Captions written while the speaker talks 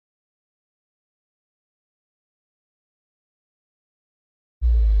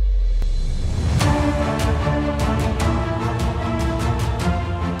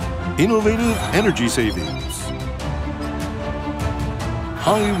Innovative energy savings.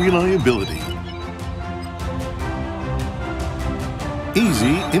 High reliability.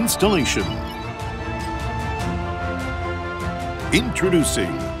 Easy installation.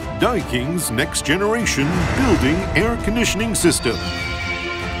 Introducing Daiking's next generation building air conditioning system,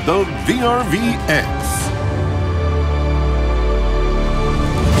 the VRV X.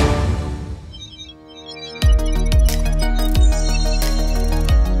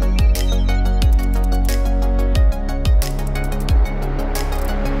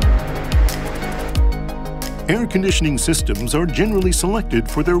 Air conditioning systems are generally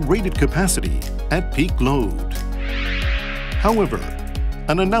selected for their rated capacity at peak load. However,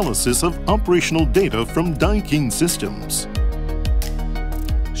 an analysis of operational data from Daikin systems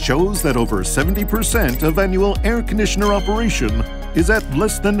shows that over 70% of annual air conditioner operation is at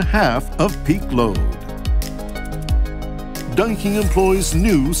less than half of peak load. Daikin employs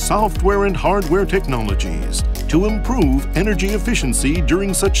new software and hardware technologies to improve energy efficiency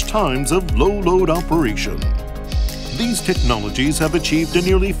during such times of low load operation. These technologies have achieved a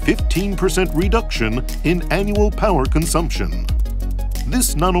nearly 15% reduction in annual power consumption.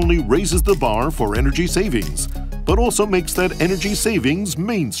 This not only raises the bar for energy savings, but also makes that energy savings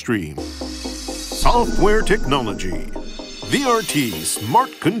mainstream. Software technology. VRT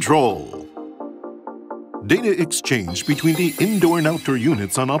Smart Control. Data exchange between the indoor and outdoor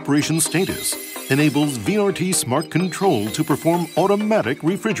units on operation status enables VRT Smart Control to perform automatic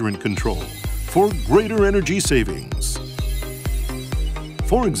refrigerant control for greater energy savings.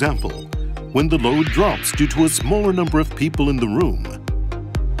 For example, when the load drops due to a smaller number of people in the room,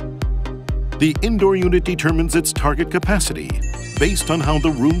 the indoor unit determines its target capacity based on how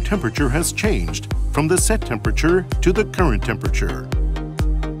the room temperature has changed from the set temperature to the current temperature.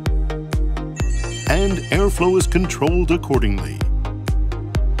 And airflow is controlled accordingly.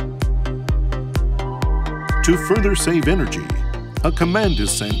 To further save energy, a command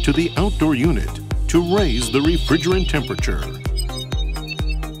is sent to the outdoor unit to raise the refrigerant temperature.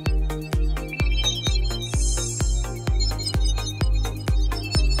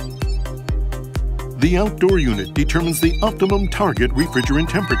 The outdoor unit determines the optimum target refrigerant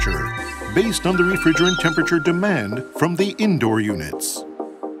temperature based on the refrigerant temperature demand from the indoor units.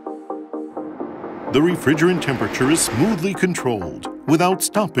 The refrigerant temperature is smoothly controlled without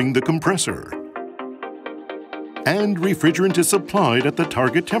stopping the compressor. And refrigerant is supplied at the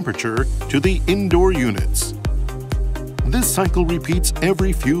target temperature to the indoor units. This cycle repeats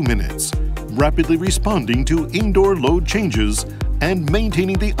every few minutes, rapidly responding to indoor load changes and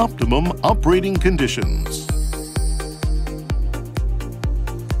maintaining the optimum operating conditions.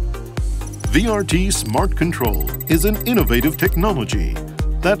 VRT Smart Control is an innovative technology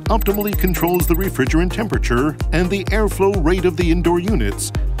that optimally controls the refrigerant temperature and the airflow rate of the indoor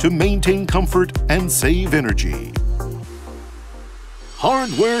units to maintain comfort and save energy.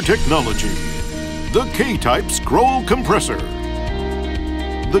 Hardware technology. The K-type scroll compressor.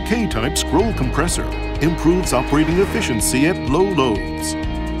 The K-type scroll compressor improves operating efficiency at low loads.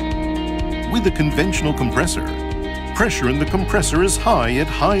 With a conventional compressor, pressure in the compressor is high at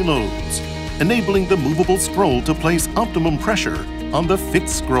high loads, enabling the movable scroll to place optimum pressure on the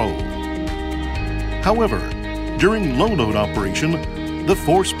fixed scroll. However, during low load operation, the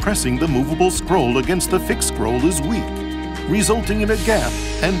force pressing the movable scroll against the fixed scroll is weak, resulting in a gap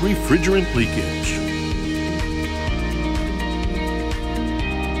and refrigerant leakage.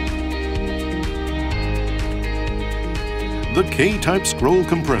 The K-type scroll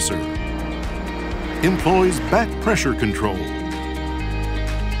compressor employs back pressure control.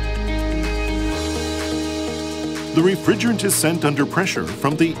 The refrigerant is sent under pressure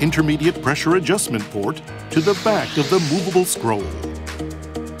from the intermediate pressure adjustment port to the back of the movable scroll.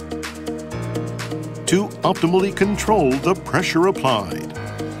 To optimally control the pressure applied.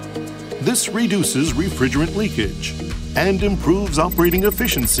 This reduces refrigerant leakage and improves operating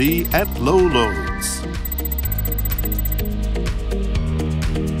efficiency at low loads.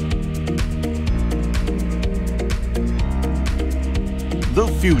 The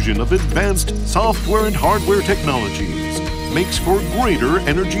fusion of advanced software and hardware technologies makes for greater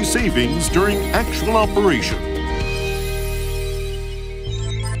energy savings during actual operation.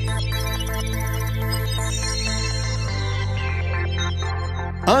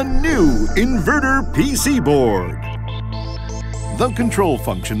 A new inverter PC board. The control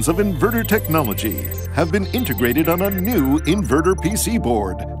functions of inverter technology have been integrated on a new inverter PC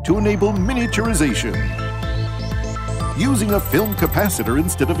board to enable miniaturization. Using a film capacitor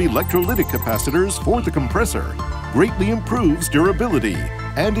instead of electrolytic capacitors for the compressor greatly improves durability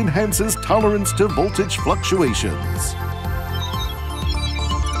and enhances tolerance to voltage fluctuations.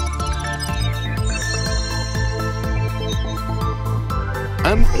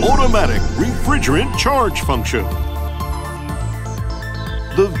 an automatic refrigerant charge function.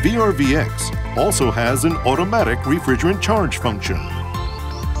 The VRV X also has an automatic refrigerant charge function.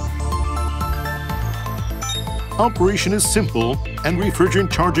 Operation is simple and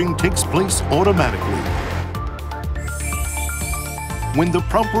refrigerant charging takes place automatically. When the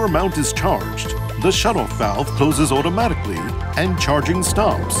proper amount is charged, the shutoff valve closes automatically and charging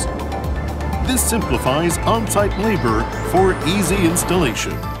stops. This simplifies on-site labor for easy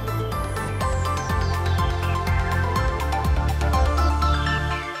installation.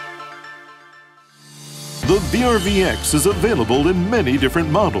 The VRV X is available in many different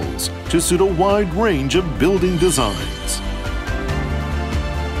models to suit a wide range of building designs.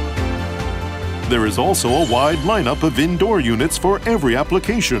 There is also a wide lineup of indoor units for every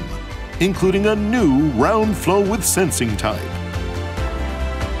application, including a new round flow with sensing type.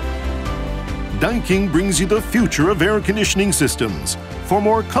 Daikin brings you the future of air conditioning systems for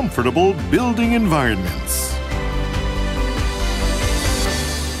more comfortable building environments.